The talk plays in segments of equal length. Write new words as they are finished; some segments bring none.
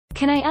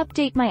Can I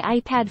update my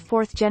iPad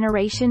 4th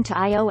generation to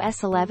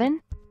iOS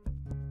 11?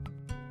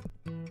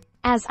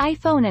 As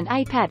iPhone and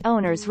iPad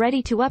owners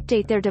ready to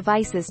update their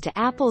devices to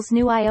Apple's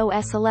new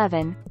iOS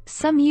 11,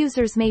 some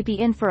users may be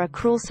in for a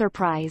cruel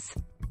surprise.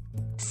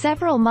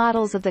 Several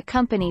models of the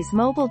company's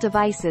mobile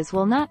devices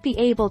will not be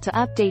able to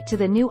update to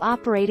the new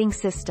operating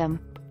system.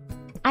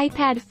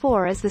 iPad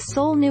 4 is the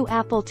sole new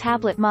Apple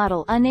tablet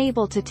model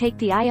unable to take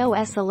the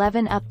iOS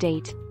 11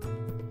 update.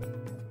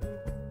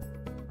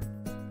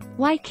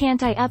 Why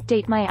can't I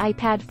update my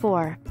iPad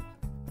 4?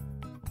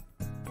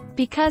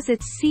 Because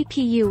its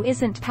CPU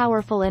isn't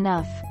powerful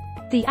enough.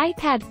 The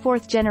iPad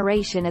 4th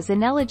generation is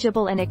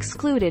ineligible and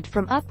excluded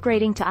from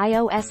upgrading to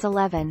iOS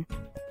 11.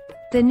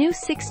 The new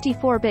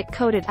 64-bit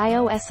coded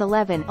iOS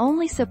 11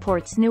 only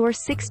supports newer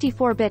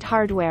 64-bit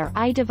hardware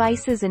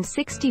iDevices and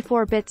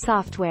 64-bit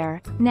software,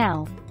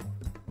 now.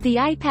 The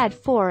iPad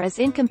 4 is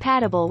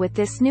incompatible with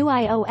this new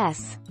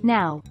iOS,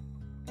 now.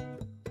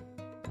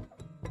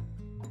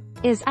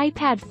 Is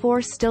iPad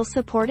 4 still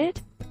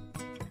supported?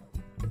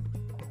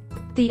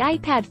 The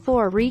iPad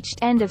 4 reached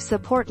end of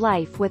support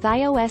life with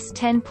iOS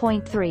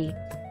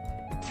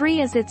 10.3.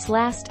 3 is its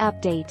last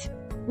update.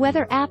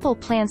 Whether Apple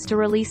plans to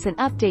release an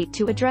update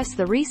to address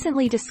the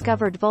recently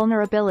discovered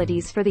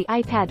vulnerabilities for the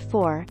iPad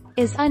 4,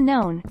 is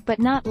unknown, but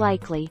not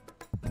likely.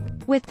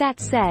 With that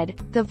said,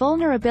 the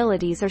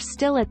vulnerabilities are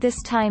still at this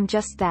time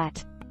just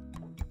that.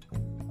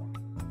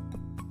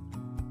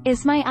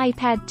 Is my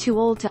iPad too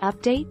old to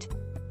update?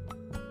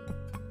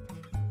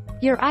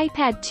 Your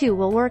iPad 2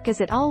 will work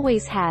as it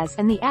always has,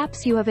 and the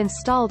apps you have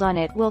installed on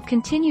it will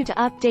continue to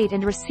update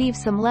and receive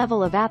some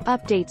level of app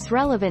updates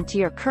relevant to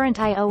your current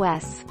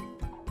iOS.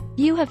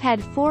 You have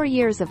had 4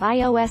 years of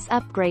iOS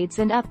upgrades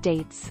and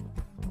updates.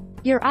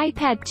 Your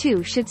iPad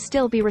 2 should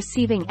still be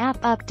receiving app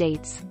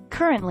updates,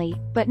 currently,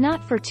 but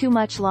not for too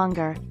much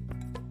longer.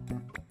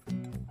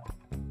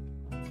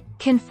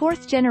 Can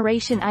 4th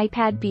generation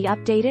iPad be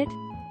updated?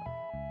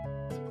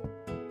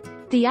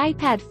 The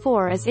iPad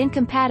 4 is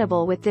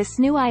incompatible with this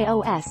new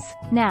iOS,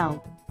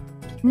 now.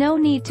 No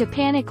need to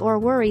panic or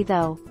worry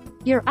though.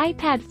 Your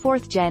iPad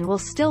 4th gen will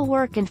still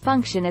work and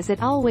function as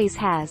it always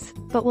has,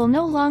 but will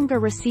no longer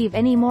receive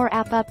any more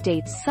app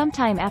updates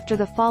sometime after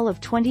the fall of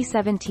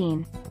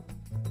 2017.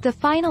 The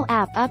final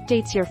app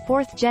updates your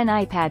 4th gen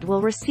iPad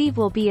will receive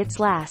will be its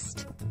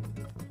last.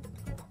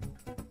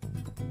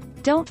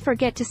 Don't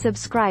forget to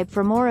subscribe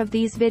for more of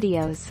these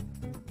videos.